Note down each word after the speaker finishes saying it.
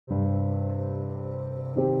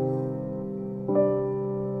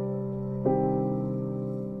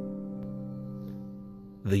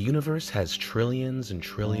The universe has trillions and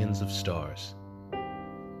trillions of stars.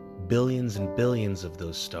 Billions and billions of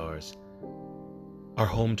those stars are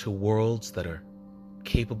home to worlds that are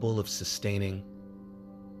capable of sustaining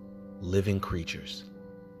living creatures.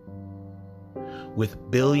 With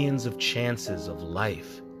billions of chances of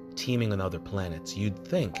life teeming on other planets, you'd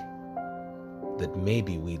think that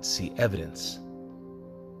maybe we'd see evidence,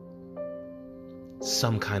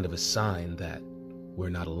 some kind of a sign that we're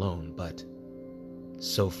not alone, but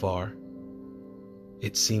so far,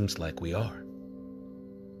 it seems like we are.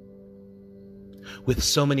 With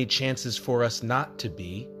so many chances for us not to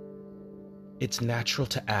be, it's natural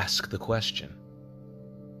to ask the question,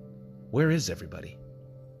 where is everybody?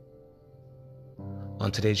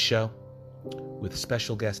 On today's show, with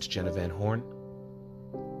special guest Jenna Vanhorne,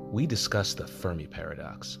 we discuss the Fermi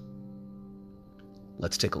Paradox.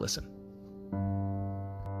 Let's take a listen.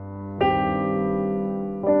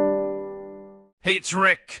 Hey, it's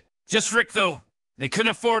Rick. Just Rick, though. They couldn't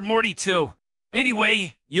afford Morty, too.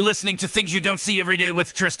 Anyway, you're listening to Things You Don't See Every Day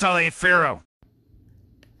with Chris Taliaferro.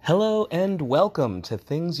 Hello and welcome to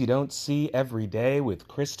Things You Don't See Every Day with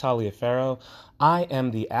Chris Taliaferro. I am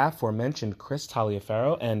the aforementioned Chris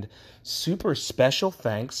Taliaferro, and super special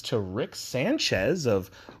thanks to Rick Sanchez of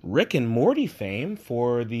Rick and Morty fame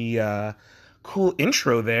for the cool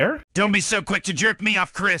intro there. Don't be so quick to jerk me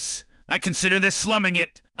off, Chris. I consider this slumming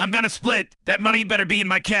it. I'm gonna split. That money better be in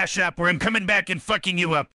my Cash App or I'm coming back and fucking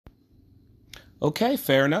you up. Okay,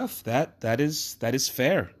 fair enough. That is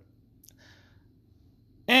fair.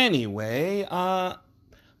 Anyway,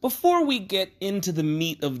 before we get into the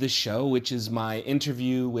meat of the show, which is my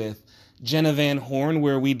interview with Jenna Vanhorne,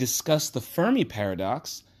 where we discuss the Fermi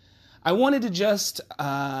Paradox, I wanted to just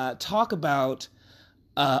talk about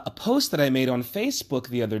a post that I made on Facebook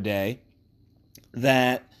the other day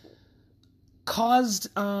that caused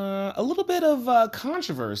a little bit of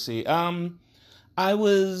controversy. I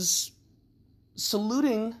was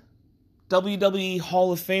saluting WWE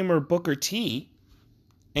Hall of Famer Booker T,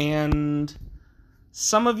 and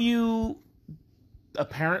some of you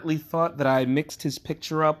apparently thought that I mixed his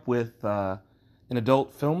picture up with an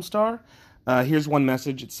adult film star. Here's one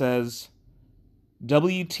message. It says,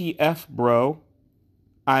 WTF, bro.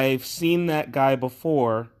 I've seen that guy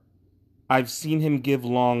before. I've seen him give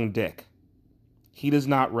long dick. He does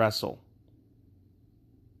not wrestle.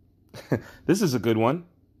 This is a good one.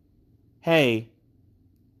 Hey,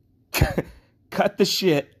 cut the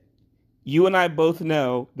shit. You and I both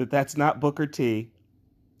know that that's not Booker T.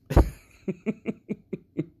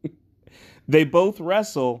 They both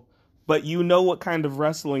wrestle, but you know what kind of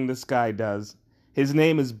wrestling this guy does. His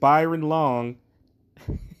name is Byron Long,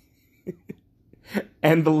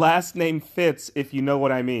 and the last name fits, if you know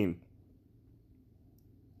what I mean.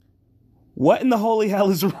 What in the holy hell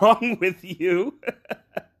is wrong with you?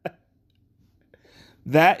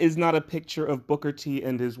 That is not a picture of Booker T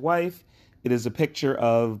and his wife. It is a picture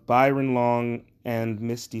of Byron Long and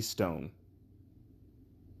Misty Stone.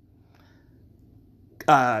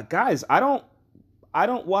 Guys, I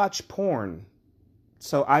don't watch porn,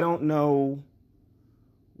 so I don't know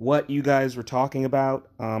what you guys were talking about.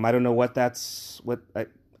 I don't know I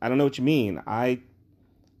don't know what you mean.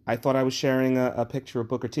 I thought I was sharing a picture of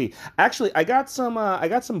Booker T. Actually, I got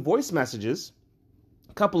some voice messages,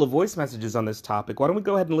 a couple of voice messages on this topic. Why don't we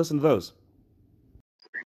go ahead and listen to those?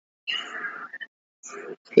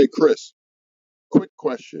 Hey, Chris, quick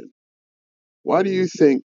question. Why do you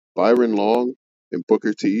think Byron Long and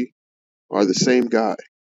Booker T are the same guy?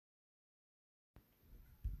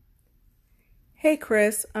 Hey,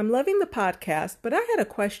 Chris, I'm loving the podcast, but I had a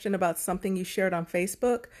question about something you shared on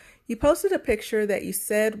Facebook. You posted a picture that you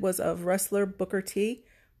said was of wrestler Booker T,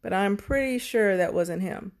 but I'm pretty sure that wasn't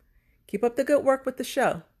him. Keep up the good work with the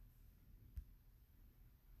show.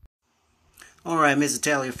 All right, Mrs.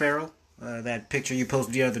 Taliaferro. That picture you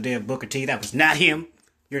posted the other day of Booker T, that was not him.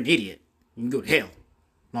 You're an idiot. You can go to hell.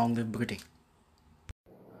 Long live Booker T.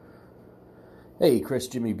 Hey, Chris,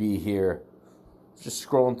 Jimmy B here. Just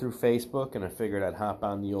scrolling through Facebook, and I figured I'd hop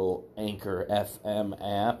on the old Anchor FM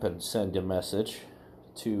app and send a message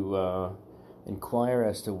to inquire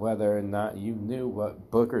as to whether or not you knew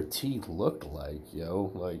what Booker T looked like,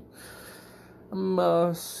 yo. Like,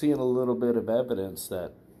 I'm seeing a little bit of evidence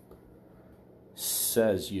that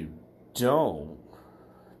says you don't,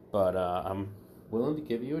 but I'm willing to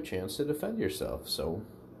give you a chance to defend yourself, so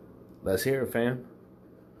let's hear it, fam.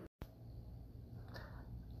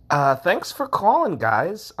 Thanks for calling,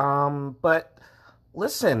 guys. But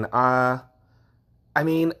listen, I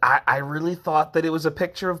really thought that it was a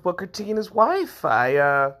picture of Booker T and his wife.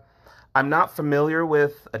 I'm not familiar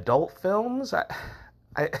with adult films.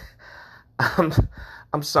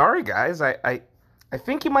 I'm sorry, guys. I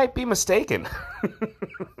think you might be mistaken.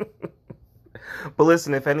 But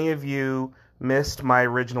listen, if any of you missed my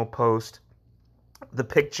original post, the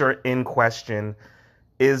picture in question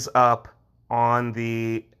is up on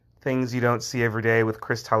the Things You Don't See Every Day with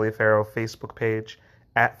Chris Taliaferro Facebook page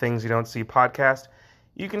at Things You Don't See podcast.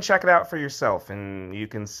 You can check it out for yourself, and you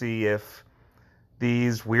can see if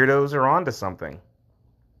these weirdos are onto something.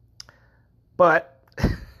 But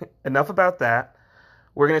enough about that.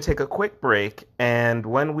 We're going to take a quick break, and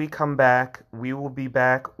when we come back, we will be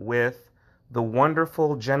back with the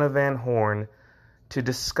wonderful Jenna Vanhorne to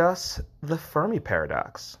discuss the Fermi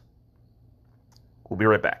Paradox. We'll be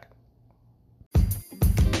right back.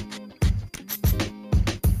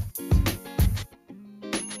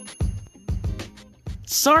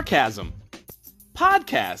 Sarcasm.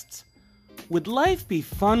 Podcasts. Would life be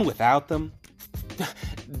fun without them?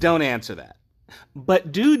 Don't answer that.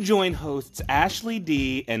 But do join hosts Ashley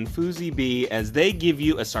D and Fuzi B as they give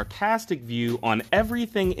you a sarcastic view on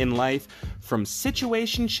everything in life, from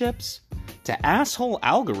situationships to asshole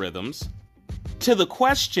algorithms to the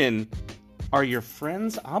question, are your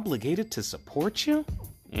friends obligated to support you?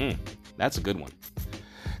 That's a good one.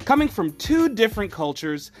 Coming from two different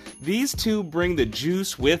cultures, these two bring the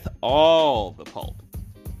juice with all the pulp.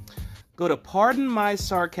 Go to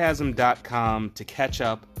pardonmysarcasm.com to catch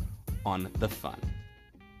up on the fun.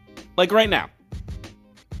 Like right now.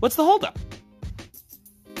 What's the holdup?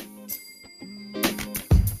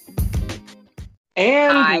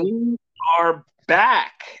 And we are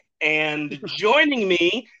back. And joining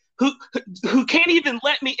me, who can't even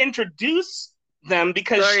let me introduce them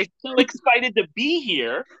because she's so excited to be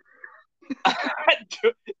here.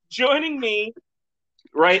 Joining me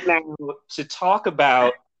right now to talk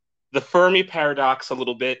about the Fermi Paradox a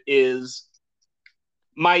little bit is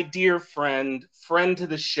my dear friend to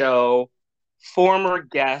the show, former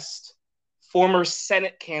guest, former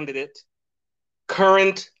Senate candidate,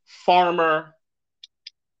 current farmer,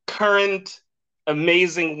 current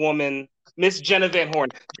amazing woman, Miss Jenna Vanhorne.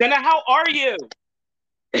 Jenna, how are you?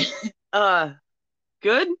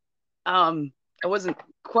 Good. I wasn't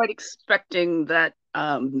quite expecting that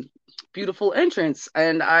beautiful entrance,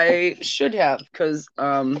 and I should have, because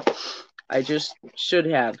I just should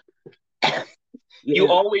have.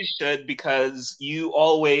 You always should, because you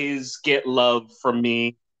always get love from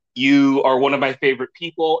me. You are one of my favorite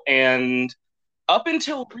people, and up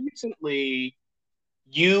until recently,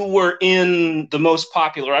 you were in the most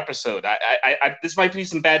popular episode. I this might be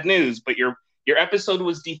some bad news, but your episode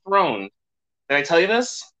was dethroned. Did I tell you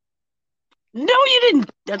this? No, you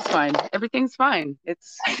didn't. That's fine. Everything's fine.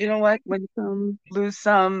 It's, you know what, when some lose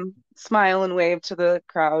some, smile and wave to the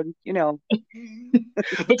crowd, you know.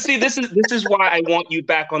 But see, this is why I want you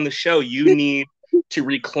back on the show. You need to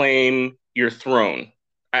reclaim your throne.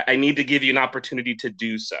 I need to give you an opportunity to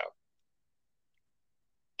do so.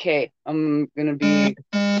 Okay, I'm gonna be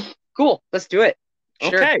cool. Let's do it.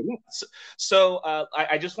 Sure. Okay. So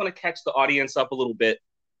I just want to catch the audience up a little bit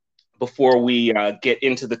before we get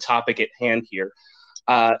into the topic at hand here.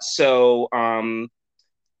 So the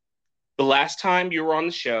last time you were on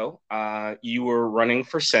the show, you were running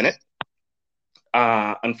for Senate.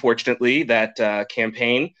 Unfortunately, that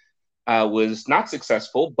campaign was not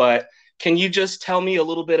successful, but can you just tell me a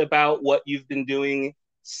little bit about what you've been doing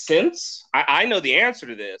since? I know the answer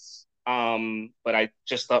to this, but I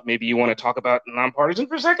just thought maybe you want to talk about nonpartisan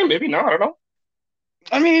for a second. Maybe not, I don't know.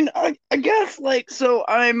 I mean, I guess, like, so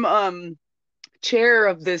I'm chair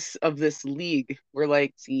of this league. We're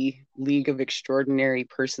like the League of Extraordinary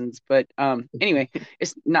Persons, but anyway,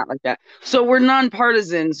 it's not like that. So we're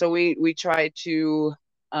nonpartisan, so we try to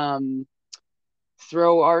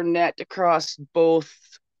throw our net across both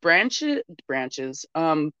branches,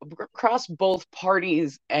 across both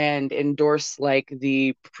parties, and endorse like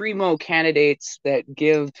the primo candidates that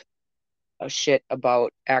give a shit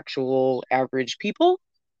about actual average people.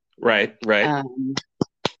 Right.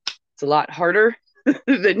 It's a lot harder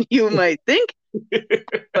than you might think,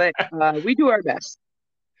 but we do our best.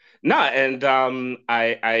 No, and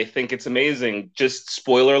I think it's amazing. Just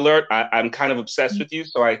spoiler alert, I'm kind of obsessed with you,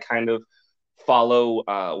 so I kind of follow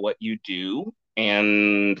what you do.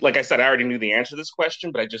 And like I said, I already knew the answer to this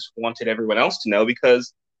question, but I just wanted everyone else to know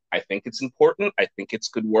because I think it's important. I think it's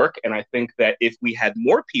good work. And I think that if we had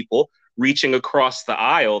more people reaching across the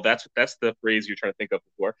aisle, that's the phrase you're trying to think of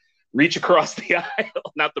before. Reach across the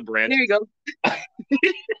aisle, not the branch. There you go.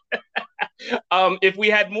 If we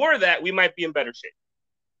had more of that, we might be in better shape.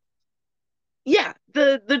 Yeah,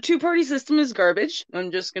 the two-party system is garbage.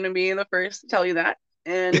 I'm just going to be the first to tell you that.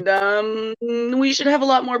 And we should have a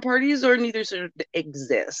lot more parties, or neither should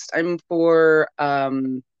exist. I'm for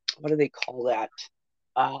what do they call that?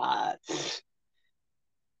 Uh,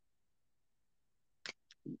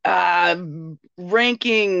 uh,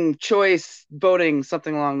 ranking choice voting,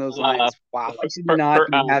 something along those lines. Wow, I should not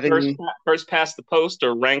be having. First past the post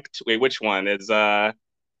or ranked? Wait, which one is? I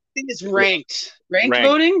think it's ranked Ranked.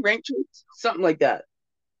 voting, ranked choice, something like that.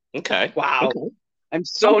 Okay. Wow. Okay. I'm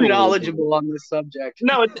so knowledgeable on this subject.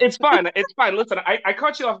 No, it's fine. It's fine. Listen, I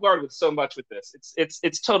caught you off guard with so much with this.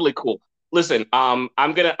 It's totally cool. Listen, I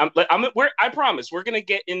promise we're gonna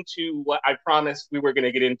get into what I promised we were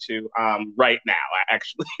gonna get into right now.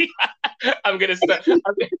 Actually, I'm gonna stop.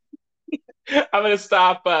 I'm gonna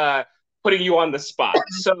stop putting you on the spot.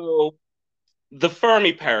 So, the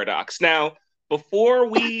Fermi Paradox. Now, before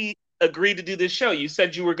we agreed to do this show, you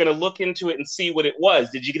said you were going to look into it and see what it was.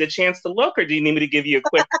 Did you get a chance to look, or do you need me to give you a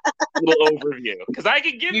quick little overview? Because I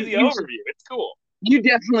can give you the overview. It's cool. You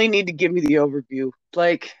definitely need to give me the overview.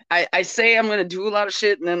 Like, I say I'm going to do a lot of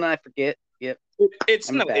shit, and then I forget. Yep. It's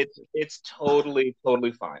totally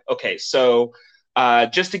fine. Okay, so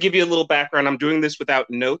just to give you a little background, I'm doing this without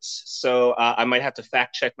notes, so I might have to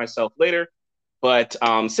fact check myself later. But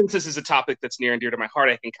since this is a topic that's near and dear to my heart,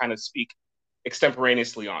 I can kind of speak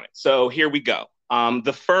extemporaneously on it. So here we go.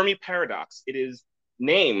 The Fermi Paradox. It is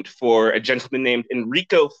named for a gentleman named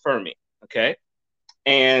Enrico Fermi. Okay,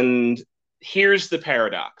 and here's the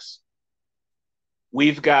paradox.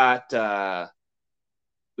 We've got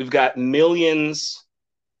millions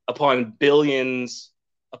upon billions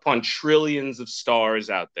upon trillions of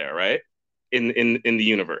stars out there, right? In the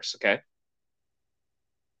universe. Okay.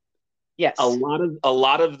 Yes. A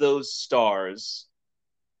lot of those stars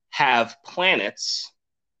have planets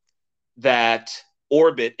that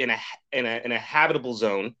orbit in a habitable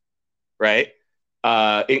zone, right?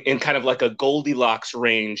 In kind of like a Goldilocks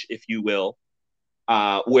range, if you will,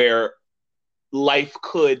 where life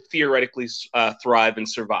could theoretically thrive and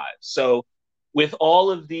survive. So, with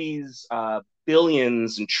all of these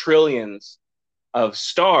billions and trillions of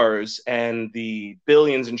stars and the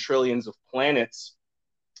billions and trillions of planets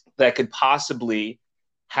that could possibly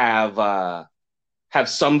have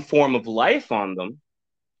some form of life on them.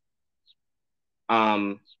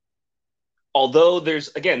 Although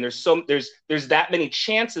there's that many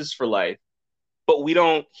chances for life, but we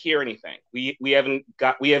don't hear anything. We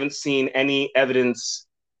haven't seen any evidence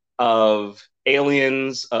of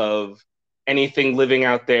aliens, of anything living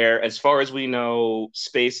out there. As far as we know,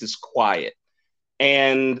 space is quiet.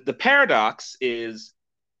 And the paradox is,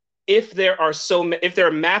 if there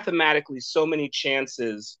are mathematically so many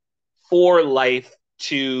chances for life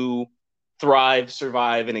to thrive,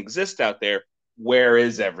 survive, and exist out there, where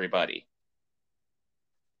is everybody?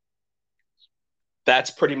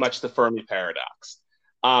 That's pretty much the Fermi paradox.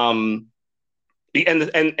 And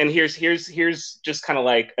here's just kind of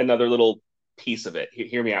like another little piece of it.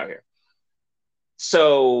 Hear me out here.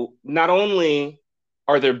 So not only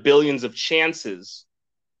are there billions of chances,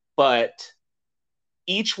 but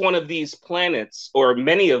each one of these planets, or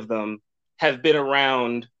many of them, have been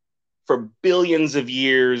around for billions of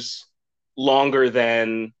years, longer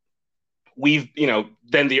than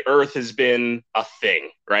than the Earth has been a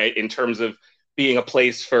thing, right? In terms of being a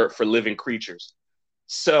place for living creatures.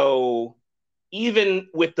 So even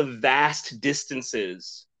with the vast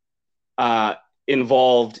distances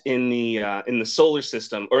involved in the solar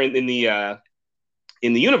system, or in the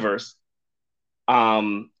universe,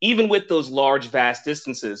 even with those large, vast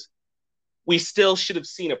distances, we still should have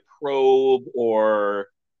seen a probe or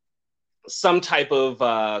some type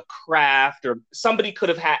of craft, or somebody could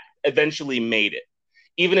have eventually made it.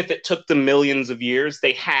 Even if it took them millions of years,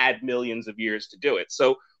 they had millions of years to do it.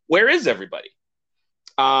 So where is everybody?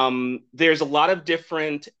 There's a lot of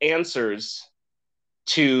different answers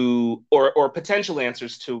to, or potential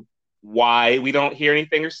answers to, why we don't hear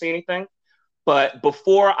anything or see anything. But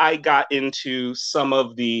before I got into some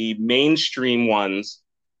of the mainstream ones,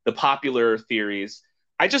 the popular theories,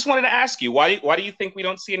 I just wanted to ask you, why do you think we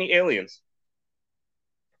don't see any aliens?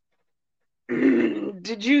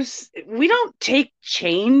 We don't take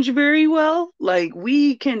change very well. Like,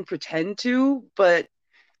 we can pretend to, but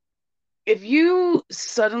if you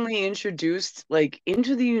suddenly introduced, like,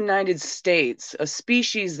 into the United States a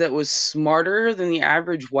species that was smarter than the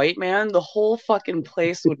average white man, the whole fucking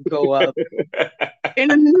place would go up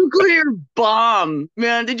in a nuclear bomb.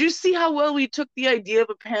 Man, did you see how well we took the idea of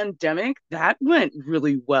a pandemic? That went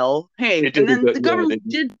really well. Hey, and then the government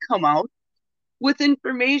did come out with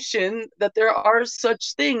information that there are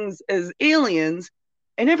such things as aliens,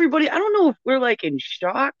 and everybody, I don't know if we're like in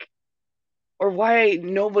shock or why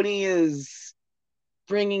nobody is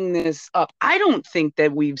bringing this up. I don't think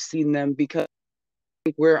that we've seen them because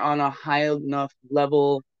we're on a high enough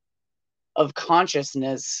level of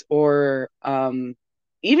consciousness or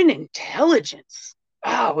even intelligence.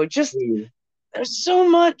 Wow, it just there's so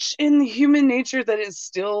much in human nature that is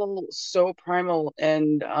still so primal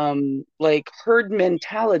and like herd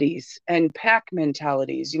mentalities and pack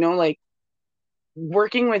mentalities, like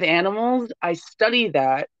working with animals. I study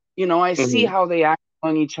that, I see how they act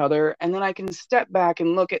among each other, and then I can step back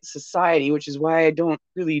and look at society, which is why I don't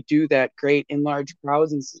really do that great in large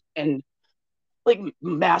crowds and like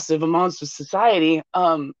massive amounts of society,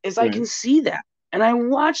 is I can see that and I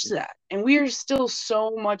watch that, and we are still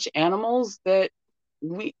so much animals that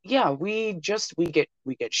we get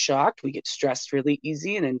shocked, we get stressed really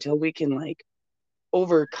easy, and until we can like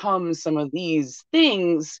overcome some of these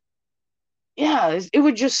things, it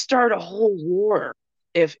would just start a whole war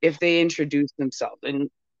if they introduce themselves, and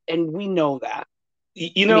we know that.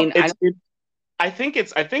 I think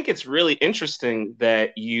it's really interesting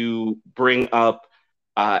that you bring up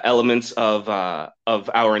elements of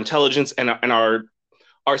our intelligence and our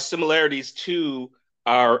similarities to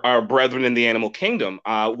our brethren in the animal kingdom.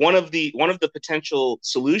 One of the potential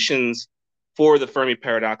solutions for the Fermi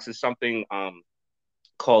paradox is something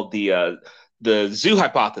called the zoo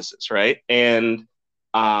hypothesis, right? And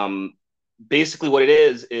basically, what it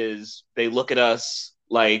is they look at us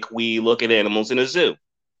like we look at animals in a zoo,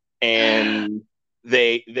 and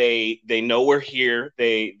they know we're here.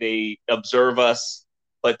 They observe us,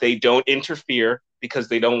 but they don't interfere because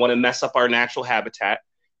they don't want to mess up our natural habitat.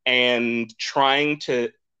 And trying to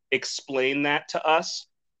explain that to us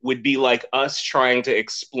would be like us trying to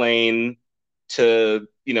explain to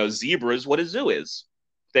zebras what a zoo is.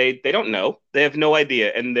 They don't know. They have no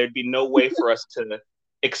idea, and there'd be no way for us to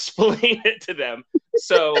explain it to them.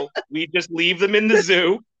 So we just leave them in the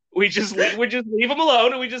zoo. We just leave them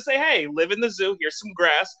alone, and we just say, "Hey, live in the zoo. Here's some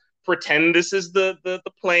grass. Pretend this is the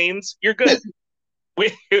plains. You're good.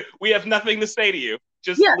 We have nothing to say to you.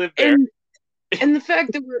 Just live there." And the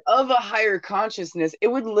fact that we're of a higher consciousness, it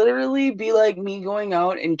would literally be like me going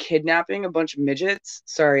out and kidnapping a bunch of midgets.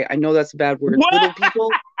 Sorry, I know that's a bad word. What? Little people.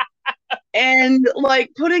 And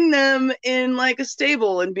like putting them in like a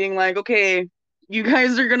stable and being like, okay, you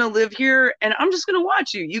guys are gonna live here, and I'm just gonna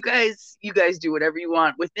watch you. You guys do whatever you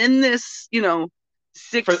want within this,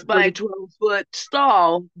 6 by 12-foot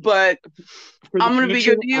stall. But I'm gonna be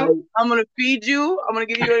good to you. I'm gonna feed you. I'm gonna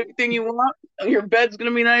give you everything you want. Your bed's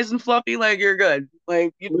gonna be nice and fluffy. Like you're good.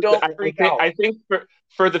 Like you don't freak out. I think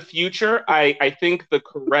for the future, I think the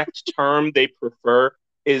correct term they prefer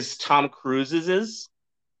is Tom Cruise's.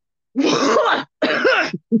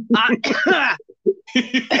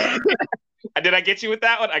 Did I get you with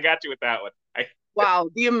that one? I got you with that one. Wow,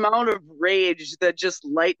 the amount of rage that just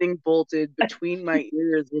lightning bolted between my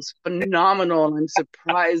ears was phenomenal, and I'm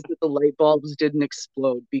surprised that the light bulbs didn't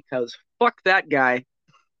explode because fuck that guy.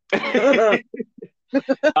 So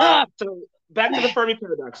back to the Fermi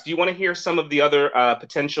paradox. Do you want to hear some of the other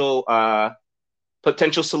potential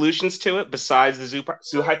solutions to it besides the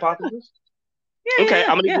zoo hypothesis? Okay,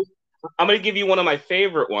 I'm gonna give you one of my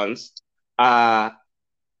favorite ones.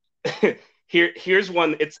 Here's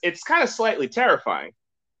one. It's kind of slightly terrifying.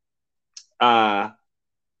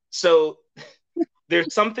 So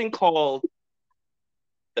there's something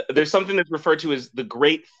that's referred to as the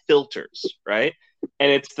great filters, right?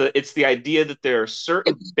 And it's the idea that there are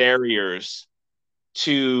certain barriers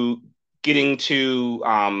to getting to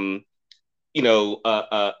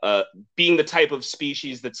being the type of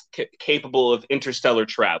species that's capable of interstellar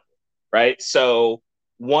travel, right? So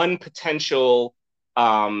one potential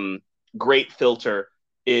great filter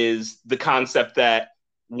is the concept that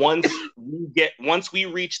once we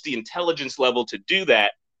reach the intelligence level to do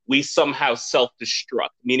that, we somehow self-destruct,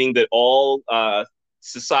 meaning that all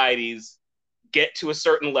societies get to a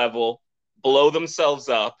certain level, blow themselves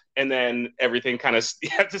up, and then everything kind of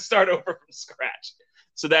have to start over from scratch.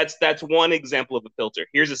 So that's one example of a filter.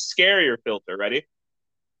 Here's a scarier filter. Ready?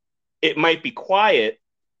 It might be quiet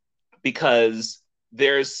because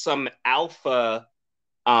there's some alpha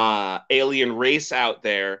alien race out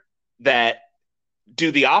there that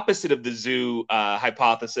do the opposite of the zoo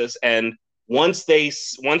hypothesis, and once they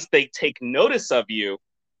take notice of you,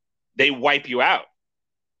 they wipe you out.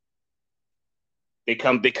 They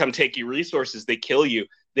come take your resources, they kill you,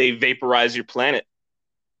 they vaporize your planet.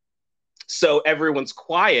 So everyone's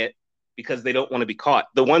quiet because they don't want to be caught.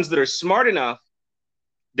 The ones that are smart enough,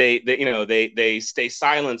 they stay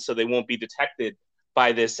silent so they won't be detected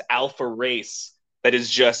by this alpha race that is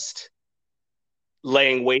just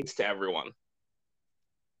laying waste to everyone.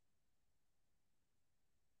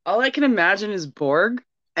 all I can imagine is Borg,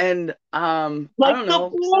 and I Like don't the know.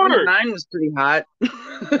 Seven of board. Nine was pretty hot.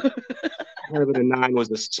 7 of 9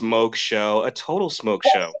 was a smoke show, a total smoke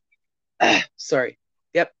show. Sorry.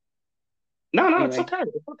 Yep. No, it's Anyway.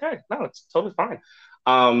 okay. It's okay. No, it's totally fine.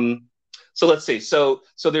 Um, so let's see. So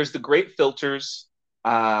there's the great filters.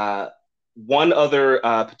 One other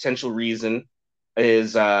potential reason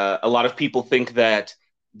is a lot of people think that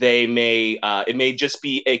it may just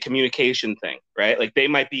be a communication thing, right? Like they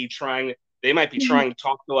might be trying to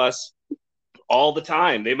talk to us all the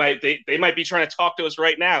time. They might be trying to talk to us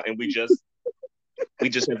right now, and we just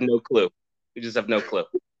have no clue. We just have no clue.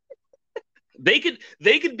 They could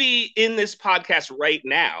be in this podcast right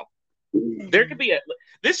now. There could be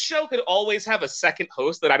this show could always have a second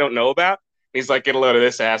host that I don't know about. He's like, get a load of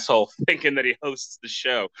this asshole thinking that he hosts the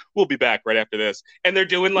show. We'll be back right after this. And they're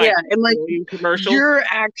doing like, and like commercials. You're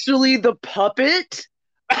actually the puppet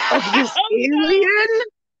of this alien?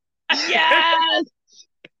 Yes!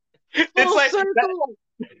 It's like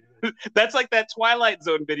that's like that Twilight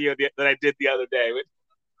Zone video that I did the other day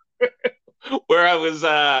where I was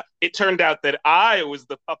it turned out that I was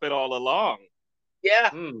the puppet all along. Yeah.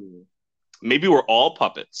 Maybe we're all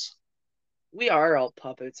puppets. We are all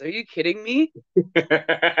puppets. Are you kidding me? We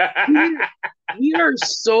are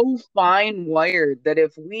so fine wired that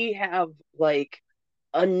if we have like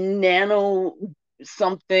a nano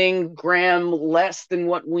something gram less than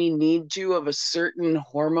what we need to of a certain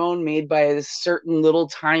hormone made by a certain little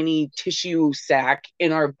tiny tissue sac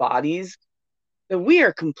in our bodies, that we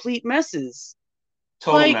are complete messes.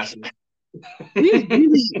 Total messes. we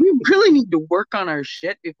really need to work on our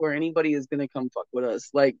shit before anybody is gonna come fuck with us.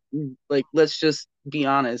 Like let's just be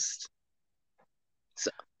honest. So,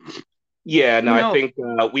 yeah, no, I think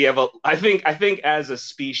we have I think as a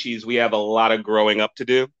species we have a lot of growing up to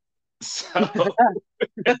do. So,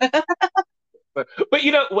 but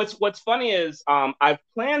you know what's funny is I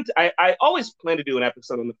always plan to do an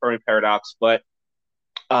episode on the Fermi Paradox, but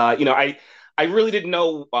you know I really didn't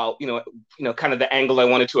know you know kind of the angle I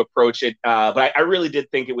wanted to approach it, but I really did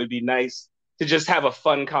think it would be nice to just have a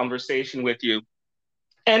fun conversation with you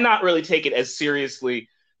and not really take it as seriously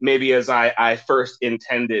maybe as I first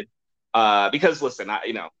intended, because listen, I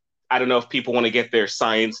don't know if people want to get their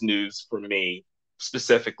science news from me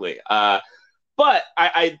specifically. But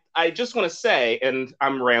I just want to say, and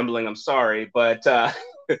I'm rambling, I'm sorry, but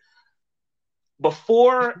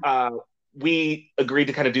before we agreed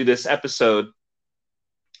to kind of do this episode,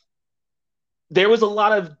 there was a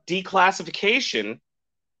lot of declassification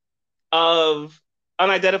of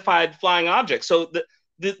unidentified flying objects. So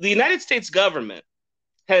the United States government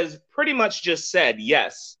has pretty much just said,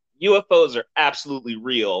 yes, UFOs are absolutely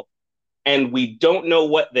real, and we don't know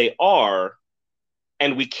what they are,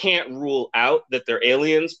 and we can't rule out that they're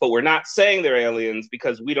aliens, but we're not saying they're aliens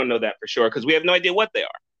because we don't know that for sure, because we have no idea what they are.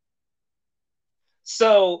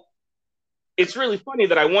 So it's really funny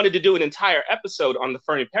that I wanted to do an entire episode on the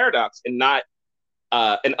Fermi Paradox and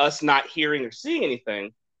us not hearing or seeing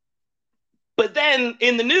anything. But then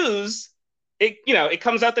in the news, it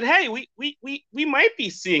comes out that, hey, we might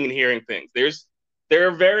be seeing and hearing things. There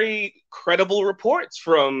are very credible reports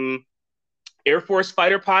from Air Force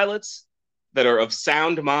fighter pilots that are of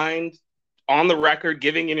sound mind, on the record,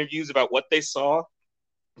 giving interviews about what they saw,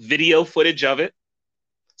 video footage of it.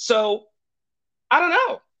 So I don't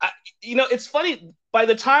know. It's funny. By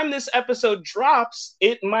the time this episode drops,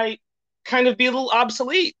 it might kind of be a little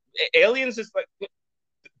obsolete. Aliens is like,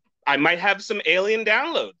 I might have some alien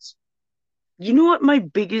downloads. You know what my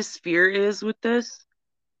biggest fear is with this?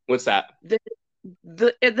 What's that?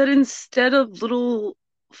 That instead of little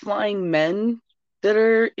flying men that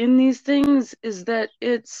are in these things, is that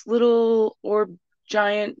it's little or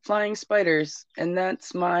giant flying spiders, and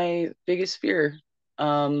that's my biggest fear.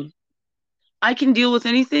 I can deal with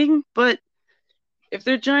anything, but if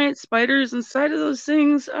they're giant spiders inside of those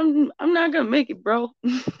things, I'm not gonna make it, bro.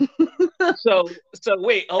 So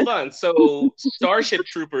wait, hold on. So Starship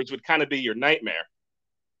Troopers would kind of be your nightmare.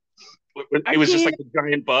 It was just like the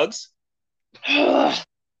giant bugs. Well,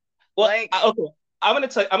 okay. I'm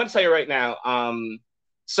gonna tell you right now.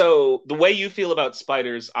 So the way you feel about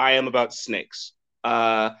spiders, I am about snakes.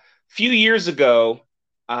 Few years ago,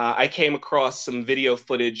 I came across some video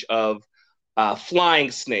footage of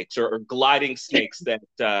flying snakes or gliding snakes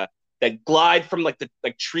that glide from like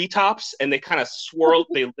treetops, and they kind of swirl.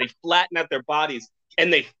 They flatten out their bodies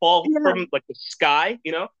and they fall from like the sky,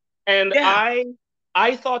 And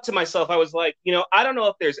I thought to myself, I was like, I don't know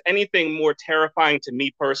if there's anything more terrifying to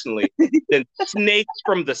me personally than snakes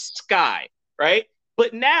from the sky, right?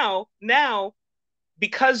 But now,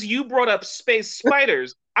 because you brought up space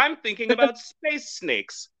spiders, I'm thinking about space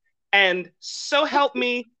snakes. And so help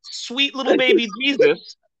me, sweet little baby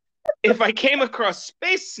Jesus, if I came across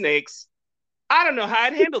space snakes, I don't know how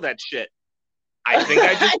I'd handle that shit. I think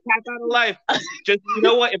I just tap out of life. Just, you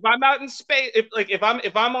know what? If I'm out in space, if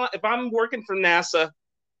I'm working for NASA,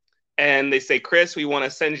 and they say, Chris, we want to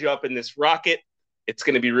send you up in this rocket. It's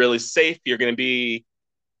going to be really safe. You're going to be,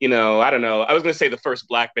 I don't know. I was going to say the first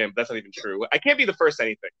black man, but that's not even true. I can't be the first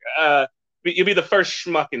anything. You'll be the first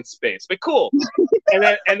schmuck in space. But cool.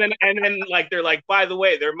 And then, like, they're like, by the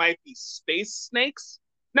way, there might be space snakes.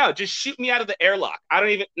 No, just shoot me out of the airlock. I don't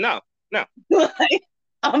even. No.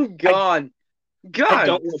 I'm gone. I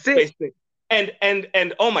don't want space snakes.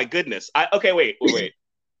 And oh my goodness. Okay, wait.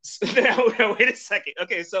 Now, wait a second.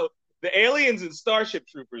 Okay, so the aliens and Starship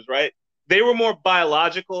Troopers, right? They were more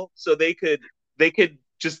biological, so they could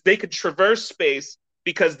traverse space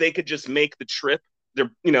because they could just make the trip. They're,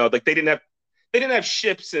 like they didn't have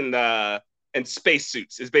ships and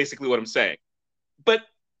spacesuits is basically what I'm saying. But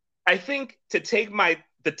I think to take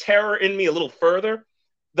the terror in me a little further,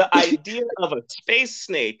 the idea of a space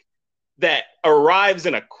snake that arrives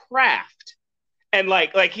in a craft and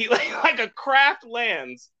like a craft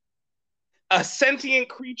lands, a sentient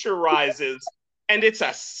creature rises, and it's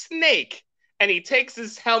a snake, and he takes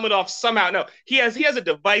his helmet off somehow. No, he has a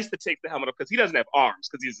device to take the helmet off because he doesn't have arms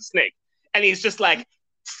because he's a snake, and he's just like,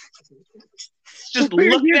 just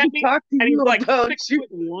looking at me, and he's like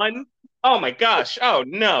 6'1". Oh my gosh! Oh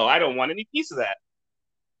no, I don't want any piece of that.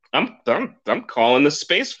 I'm calling the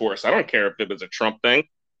Space Force. I don't care if it was a Trump thing.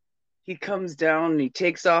 He comes down and he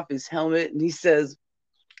takes off his helmet and he says,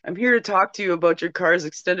 I'm here to talk to you about your car's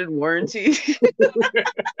extended warranty.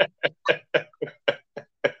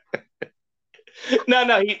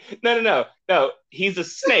 No. He's a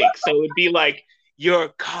snake, so it would be like your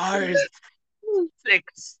car's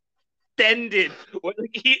extended.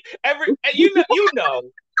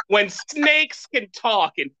 When snakes can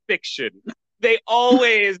talk in fiction, they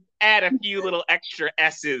always add a few little extra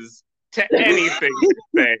S's to anything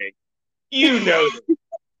they're saying. You know this.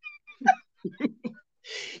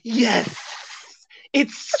 Yes,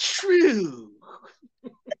 it's true.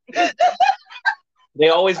 They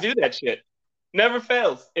always do that shit. Never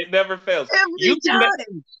fails. It never fails.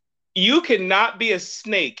 You cannot be a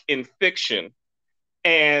snake in fiction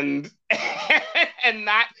and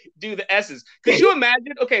not do the S's. Could you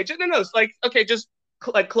imagine? Okay, just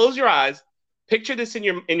close your eyes. Picture this in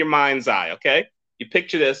your mind's eye. Okay, you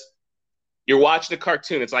picture this. You're watching a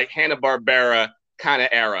cartoon. It's like Hanna-Barbera kind of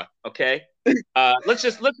era. Okay. Let's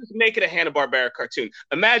just make it a Hanna-Barbera cartoon.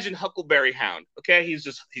 Imagine Huckleberry Hound. Okay, he's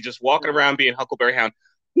just walking around being Huckleberry Hound.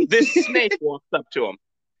 This snake walks up to him,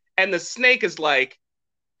 and the snake is like,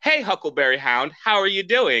 "Hey, Huckleberry Hound, how are you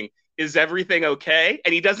doing? Is everything okay?"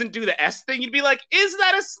 And he doesn't do the S thing. You'd be like, "Is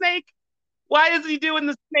that a snake? Why is he doing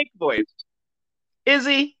the snake voice? Is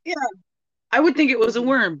he?" Yeah, I would think it was a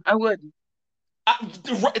worm. I would.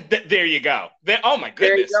 There you go. Oh my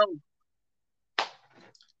goodness. There you go.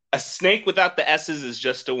 A snake without the S's is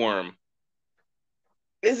just a worm.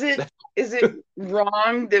 Is it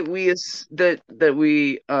wrong that we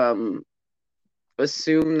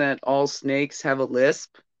assume that all snakes have a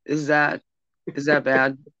lisp? Is that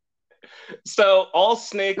bad? So all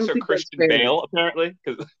snakes are Christian Bale, apparently.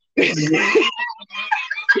 He's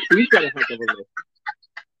got a heck of a lisp.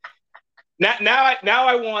 Now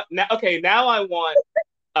I want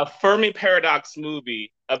a Fermi Paradox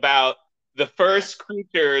movie about the first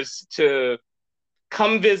creatures to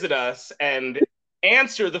come visit us and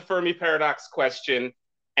answer the Fermi Paradox question,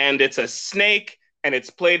 and it's a snake, and it's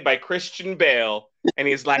played by Christian Bale, and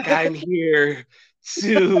he's like, I'm here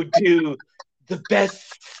to do the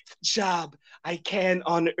best job I can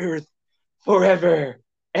on Earth forever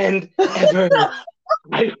and ever.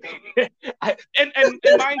 And mind you, I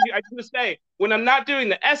just want to say, when I'm not doing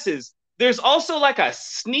the S's, there's also like a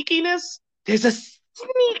sneakiness. There's a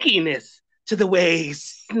sneakiness to the way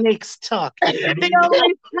snakes talk. They always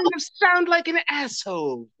kind of sound like an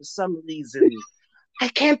asshole for some reason. I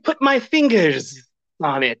can't put my fingers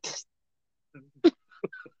on it. I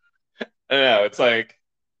don't know, it's like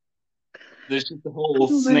there's just the whole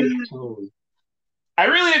snake tone. I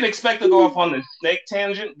really didn't expect to go off on this snake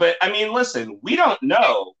tangent, but I mean, listen, we don't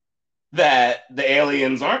know that the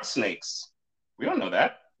aliens aren't snakes. We don't know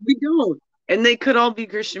that. We don't. And they could all be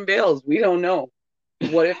Christian Bales. We don't know.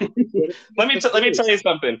 What if let me tell you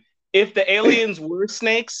something. If the aliens were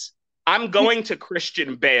snakes, I'm going to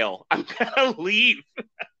Christian Bale. I'm gonna leave.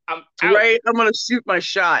 I'm out. Right? I'm gonna shoot my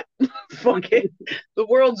shot. Fuck it. The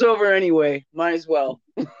world's over anyway. Might as well.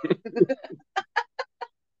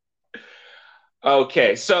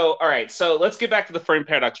 Okay, so all right, so let's get back to the Fermi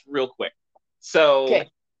Paradox real quick. So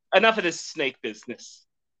enough of this snake business.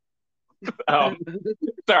 Sorry,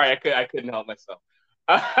 I couldn't help myself.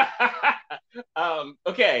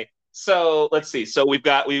 Okay, so let's see. So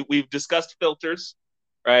we've discussed filters,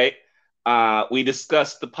 right? We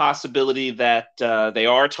discussed the possibility that they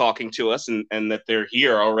are talking to us and that they're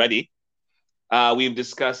here already. We've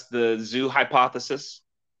discussed the zoo hypothesis.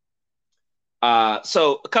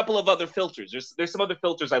 So a couple of other filters. There's some other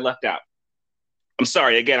filters I left out. I'm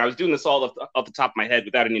sorry. Again, I was doing this all off the top of my head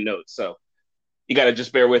without any notes, so you got to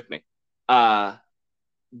just bear with me.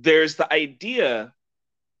 There's the idea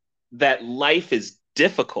that life is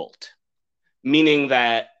difficult, meaning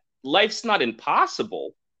that life's not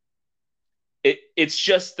impossible. It's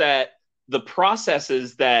just that the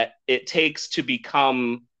processes that it takes to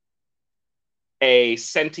become a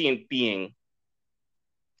sentient being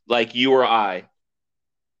like you or I,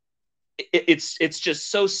 it's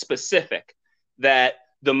just so specific that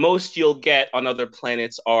the most you'll get on other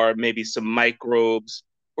planets are maybe some microbes,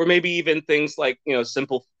 or maybe even things like,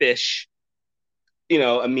 simple fish,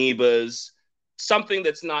 amoebas, something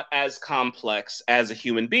that's not as complex as a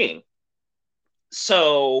human being.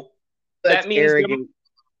 So That's that means arrogant.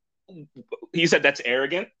 You said that's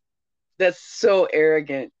arrogant? That's so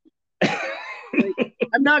arrogant. Like,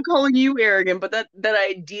 I'm not calling you arrogant, but that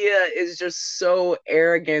idea is just so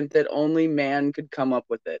arrogant that only man could come up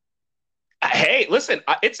with it. Hey, listen,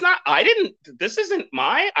 it's not. This isn't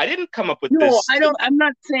I didn't come up with No, this. I'm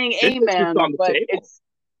not saying a man, but table.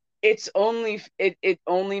 it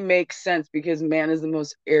only makes sense because man is the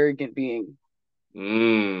most arrogant being.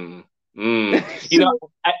 The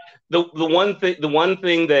one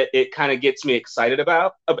thing that it kind of gets me excited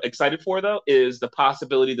for though, is the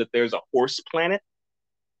possibility that there's a horse planet.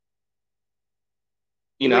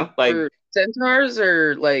 Like for centaurs,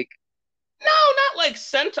 or like. No, not like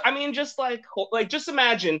centaur. I mean, just just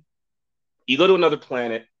imagine you go to another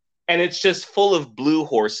planet and it's just full of blue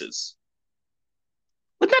horses.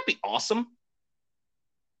 Wouldn't that be awesome?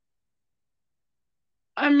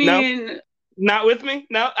 I mean, no? Not with me?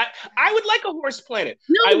 No, I would like a horse planet.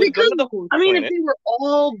 No, I would go to the horse planet. If they were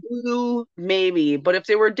all blue, maybe. But if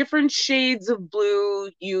they were different shades of blue,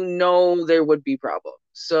 there would be problems.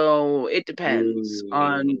 So it depends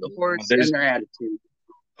on the horse and their attitude.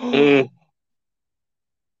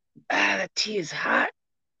 The tea is hot.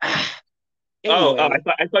 Anyway.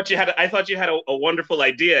 I thought you had a wonderful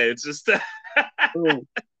idea. It's just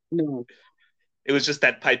no. It was just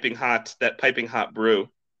that piping hot brew.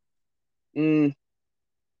 So,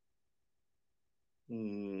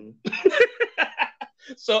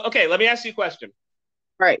 okay, let me ask you a question.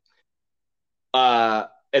 Right. And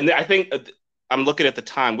I think I'm looking at the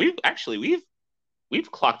time. We've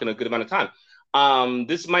clocked in a good amount of time.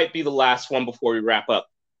 This might be the last one before we wrap up.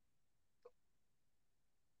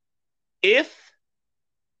 If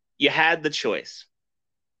you had the choice,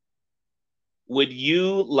 would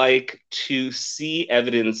you like to see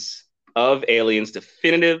evidence of aliens,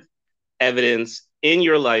 definitive evidence in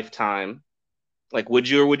your lifetime? Like, would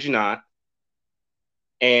you or would you not?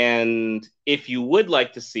 And if you would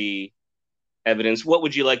like to see evidence, what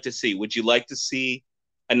would you like to see? Would you like to see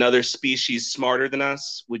another species smarter than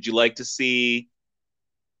us? Would you like to see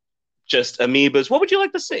just amoebas? What would you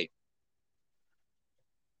like to see?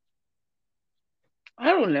 I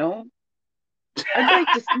don't know. I'd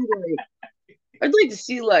like to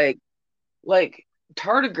see like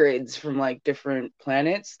tardigrades from like different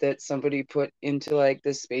planets that somebody put into like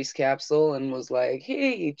this space capsule and was like,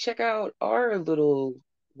 hey, check out our little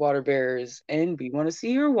water bears, and we want to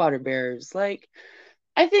see your water bears. Like,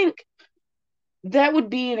 I think that would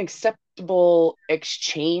be an acceptable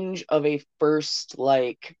exchange of a first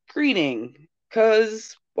like greeting,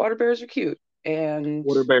 because water bears are cute. And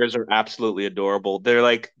water bears are absolutely adorable. They're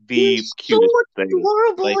like the cutest thing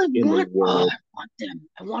like, in the world. I want them.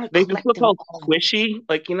 I want to. They just look all squishy,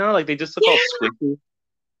 like they just look all squishy.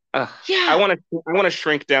 Yeah. I want to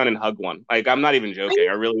shrink down and hug one. Like, I'm not even joking.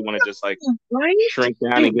 I really want to just like shrink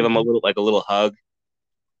down and give them a little hug.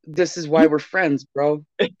 This is why we're friends, bro.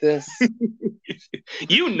 This.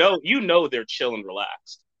 you know they're chill and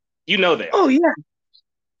relaxed. You know they are. Oh yeah.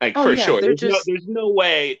 Like, for sure. There's no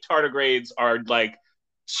way tardigrades are like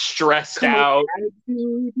stressed out,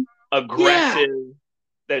 aggressive.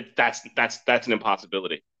 Yeah. That's an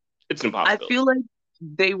impossibility. It's an impossibility. I feel like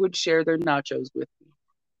they would share their nachos with me.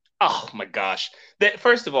 Oh my gosh!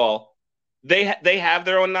 First of all, they have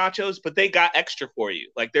their own nachos, but they got extra for you.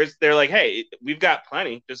 Like, they're like, hey, we've got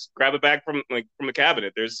plenty. Just grab it back from the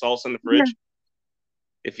cabinet. There's salsa in the fridge.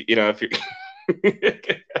 Yeah. If you.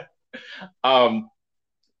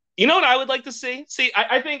 You know what I would like to see? See,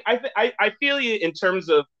 I feel you in terms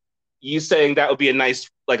of you saying that would be a nice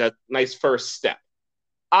first step.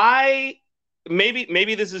 I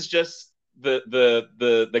maybe this is just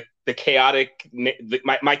the chaotic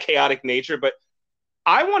my chaotic nature, but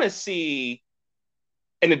I want to see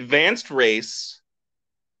an advanced race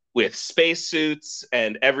with spacesuits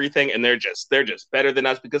and everything, and they're just better than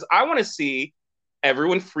us, because I want to see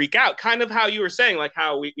everyone freak out, kind of how you were saying, like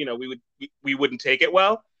how we wouldn't take it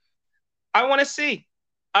well. I want to see.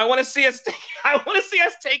 I want to see us. I want to see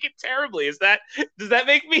us take it terribly. Does that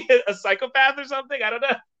make me a psychopath or something? I don't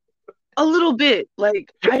know. A little bit.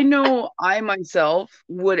 Like, I know I myself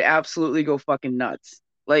would absolutely go fucking nuts.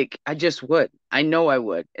 Like, I just would. I know I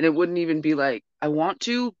would. And it wouldn't even be like, I want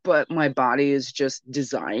to, but my body is just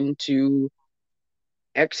designed to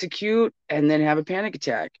execute and then have a panic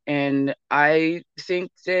attack. And I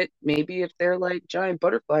think that maybe if they're like giant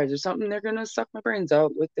butterflies or something, they're gonna suck my brains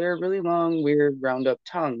out with their really long, weird, round up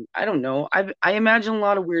tongue. I don't know. I imagine a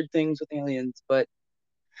lot of weird things with aliens, but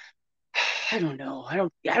I don't know. I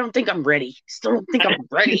don't think I'm ready. Still don't think I'm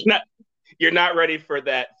ready. You're not ready for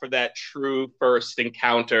that true first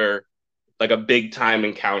encounter, like a big time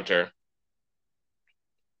encounter.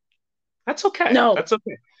 That's okay. No, that's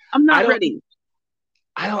okay. I'm not ready.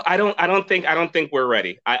 I don't think we're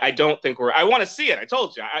ready. I don't think we're. I want to see it. I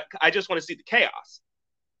told you. I just want to see the chaos.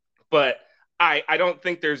 But I don't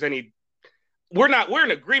think there's any. We're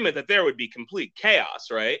in agreement that there would be complete chaos,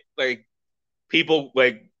 right? Like people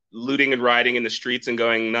like looting and rioting in the streets and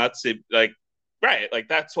going nuts. Like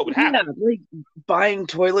that's what would happen. Yeah, like buying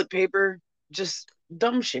toilet paper, just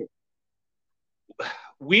dumb shit.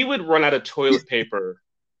 We would run out of toilet paper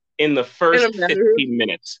in the first 15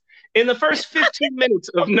 minutes. In the first 15 minutes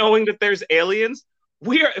of knowing that there's aliens,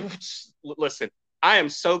 listen, I am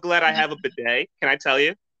so glad I have a bidet. Can I tell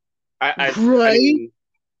you? I mean,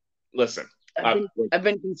 listen. I've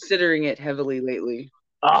been considering it heavily lately.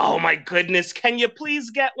 Oh my goodness. Can you please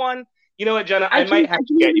get one? You know what, Jenna? I might have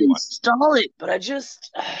to get you one. Install it, but I just...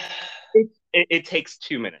 It takes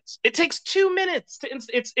 2 minutes. It takes 2 minutes.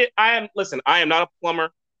 I am not a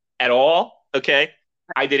plumber at all, okay?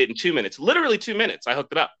 I did it in 2 minutes. Literally 2 minutes. I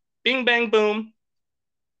hooked it up. Bing, bang, boom.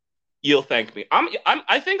 You'll thank me.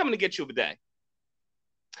 I think I'm going to get you a bidet.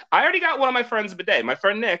 I already got one of my friends a bidet. My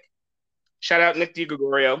friend Nick, shout out Nick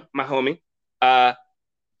DiGregorio, my homie, got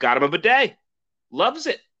him a bidet. Loves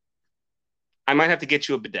it. I might have to get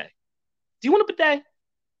you a bidet. Do you want a bidet?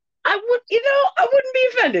 I wouldn't be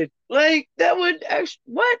offended. Like, that would actually,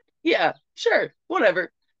 what? Yeah, sure,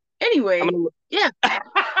 whatever. Anyway, yeah. I'm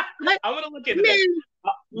going to look into this.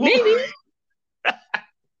 Maybe.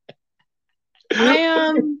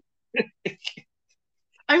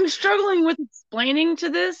 I'm struggling with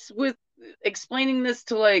explaining this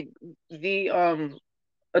to like the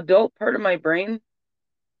adult part of my brain.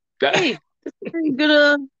 Hey, I'm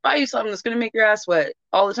gonna buy you something that's gonna make your ass wet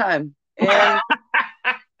all the time. And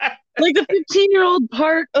like the 15-year-old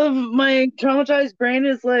part of my traumatized brain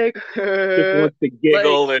is like just wants to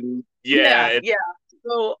giggle, like, and yeah.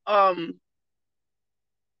 So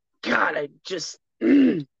God, I just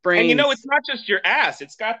brains. And it's not just your ass.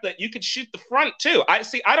 It's got you could shoot the front too. I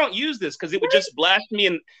don't use this because it would just blast me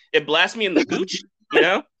in the gooch.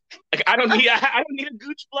 Like I don't need a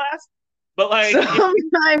gooch blast. But like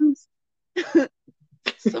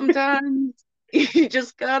sometimes you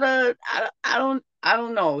just gotta. I don't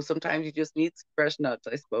know. Sometimes you just need some fresh nuts,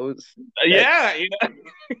 I suppose. Yeah,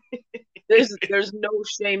 There's no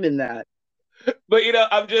shame in that. But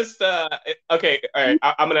I'm just okay. All right,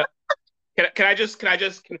 I'm gonna. Can I just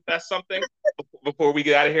confess something before we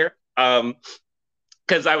get out of here?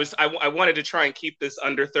 Because I wanted to try and keep this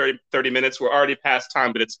under 30 minutes. We're already past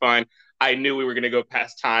time, but it's fine. I knew we were going to go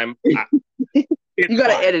past time. You got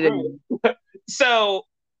to edit it. So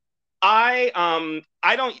I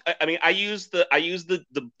use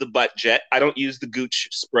the butt jet. I don't use the gooch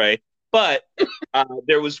spray. But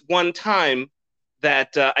there was one time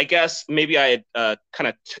that I guess maybe I had kind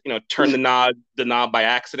of turned the knob by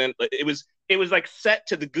accident. It was like set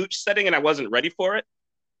to the gooch setting, and I wasn't ready for it.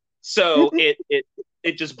 So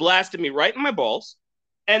it just blasted me right in my balls.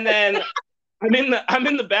 And then I'm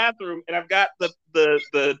in the bathroom, and I've got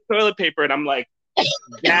the toilet paper, and I'm like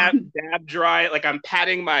dab dry, like I'm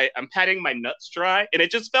patting my nuts dry, and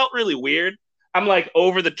it just felt really weird. I'm like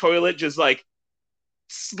over the toilet, just like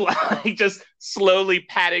just slowly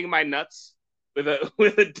patting my nuts with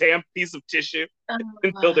a damp piece of tissue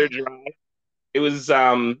until they're dry. It was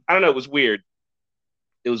I don't know, it was weird.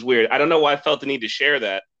 I don't know why I felt the need to share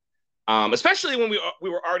that. Especially when we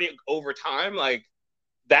were already over time. Like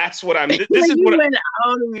that's what I'm. This is you what went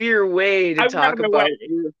out of your way to talk about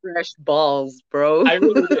your fresh balls, bro. I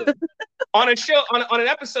really did. on a show on an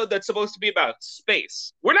episode that's supposed to be about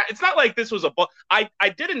space. It's not like this was I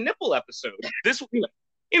did a nipple episode. This,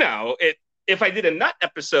 if I did a nut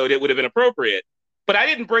episode, it would have been appropriate. But I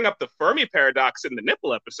didn't bring up the Fermi Paradox in the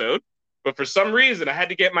nipple episode. But for some reason, I had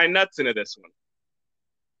to get my nuts into this one.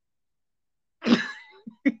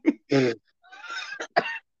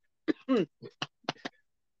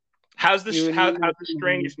 How's the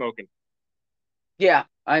strain you're smoking? Yeah,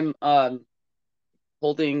 I'm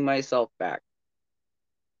holding myself back.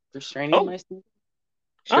 Restraining myself?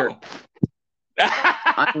 Sure.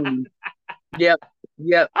 Oh. Yep.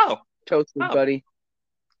 Oh. Toasted, buddy.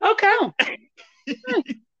 Okay. Oh. All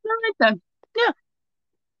right then. Yeah.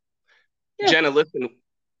 Jenna, listen,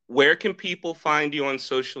 where can people find you on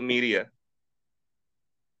social media?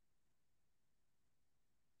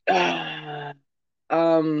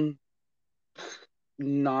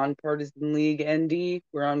 Nonpartisan League ND.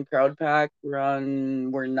 We're on CrowdPack.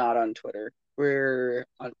 We're not on Twitter. We're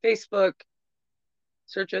on Facebook.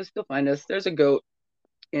 Search us, you'll find us. There's a goat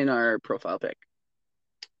in our profile pic.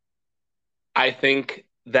 I think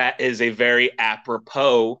that is a very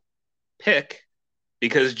apropos pick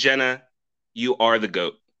because Jenna, you are the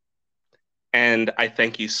goat. And I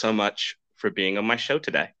thank you so much for being on my show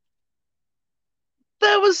today.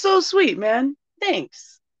 That was so sweet, man.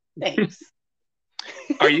 Thanks.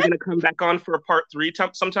 Are you going to come back on for a part 3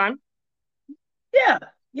 sometime? Yeah.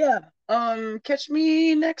 Catch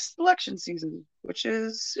me next election season, which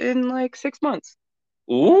is in like 6 months.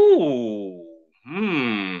 Ooh.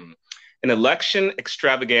 An election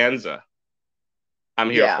extravaganza. I'm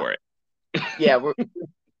here for it. Yeah, we're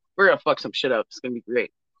gonna fuck some shit up. It's gonna be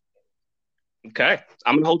great. Okay.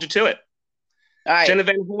 I'm gonna hold you to it. All right. Jenna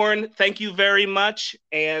Vanhorne, thank you very much.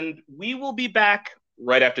 And we will be back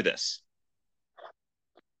right after this.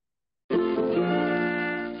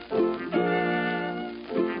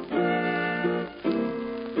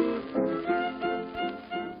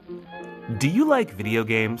 Do you like video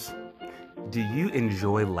games? Do you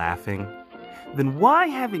enjoy laughing? Then why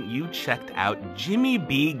haven't you checked out Jimmy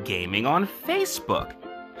B Gaming on Facebook?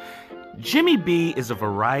 Jimmy B is a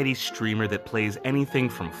variety streamer that plays anything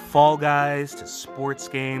from Fall Guys to sports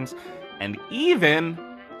games and even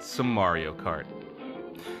some Mario Kart.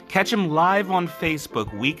 Catch him live on Facebook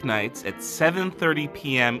weeknights at 7:30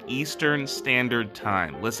 p.m. Eastern Standard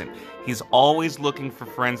Time. Listen, he's always looking for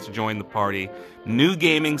friends to join the party. New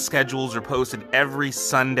gaming schedules are posted every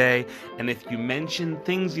Sunday, and if you mention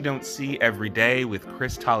things you don't see every day with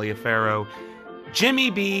Chris Taliaferro,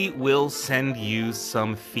 Jimmy B will send you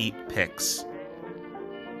some feet pics.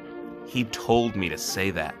 He told me to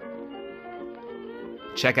say that.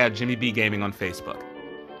 Check out Jimmy B Gaming on Facebook.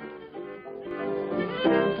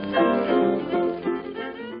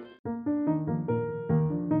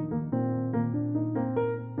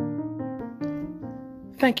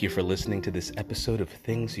 Thank you for listening to this episode of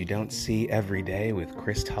Things You Don't See Every Day with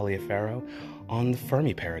Chris Taliaferro on the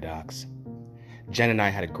Fermi Paradox. Jen and I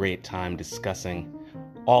had a great time discussing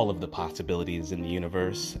all of the possibilities in the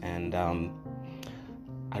universe, and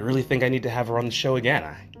I really think I need to have her on the show again.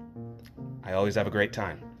 I always have a great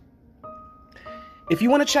time. If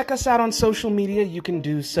you want to check us out on social media, you can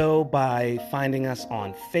do so by finding us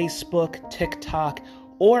on Facebook, TikTok,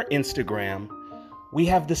 or Instagram. We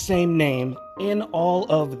have the same name in all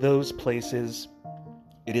of those places.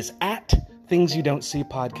 It is at Things You Don't See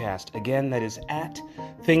Podcast. Again, that is at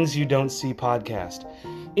Things You Don't See Podcast.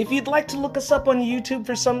 If you'd like to look us up on YouTube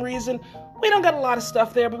for some reason, we don't got a lot of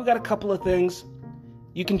stuff there, but we got a couple of things.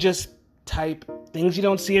 You can just type Things You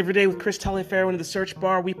Don't See Every Day with Chris Taliaferro into the search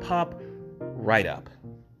bar. We pop right up.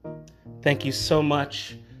 Thank you so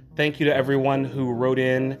much. Thank you to everyone who wrote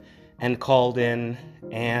in and called in,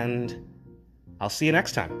 and I'll see you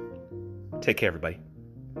next time. Take care, everybody.